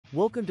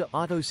Welcome to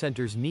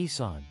AutoCenters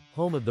Nissan,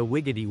 home of the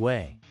Wiggity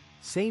Way.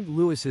 St.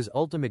 Louis's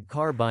ultimate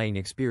car buying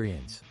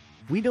experience.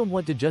 We don't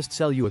want to just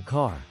sell you a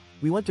car,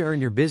 we want to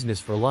earn your business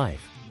for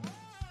life.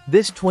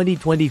 This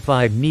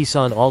 2025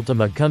 Nissan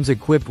Altima comes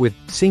equipped with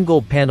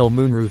single-panel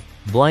moonroof,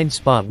 blind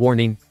spot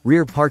warning,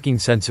 rear parking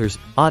sensors,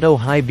 auto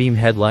high-beam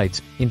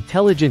headlights,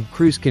 intelligent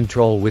cruise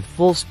control with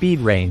full speed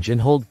range and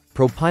hold,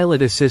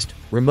 ProPilot Assist,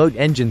 remote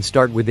engine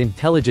start with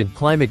intelligent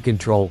climate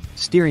control,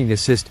 steering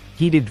assist,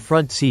 heated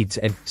front seats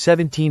and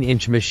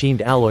 17-inch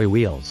machined alloy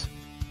wheels.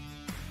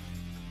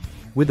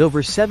 With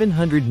over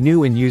 700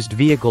 new and used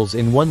vehicles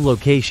in one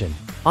location,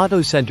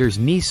 AutoCenters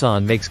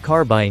Nissan makes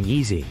car buying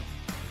easy.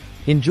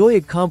 Enjoy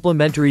a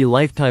complimentary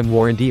lifetime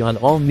warranty on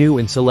all new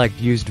and select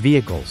used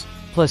vehicles,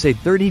 plus a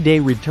 30-day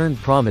return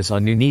promise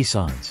on new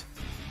Nissans.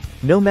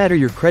 No matter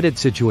your credit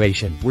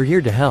situation, we're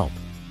here to help.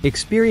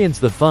 Experience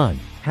the fun,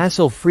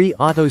 hassle-free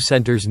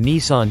AutoCenters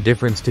Nissan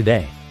difference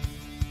today.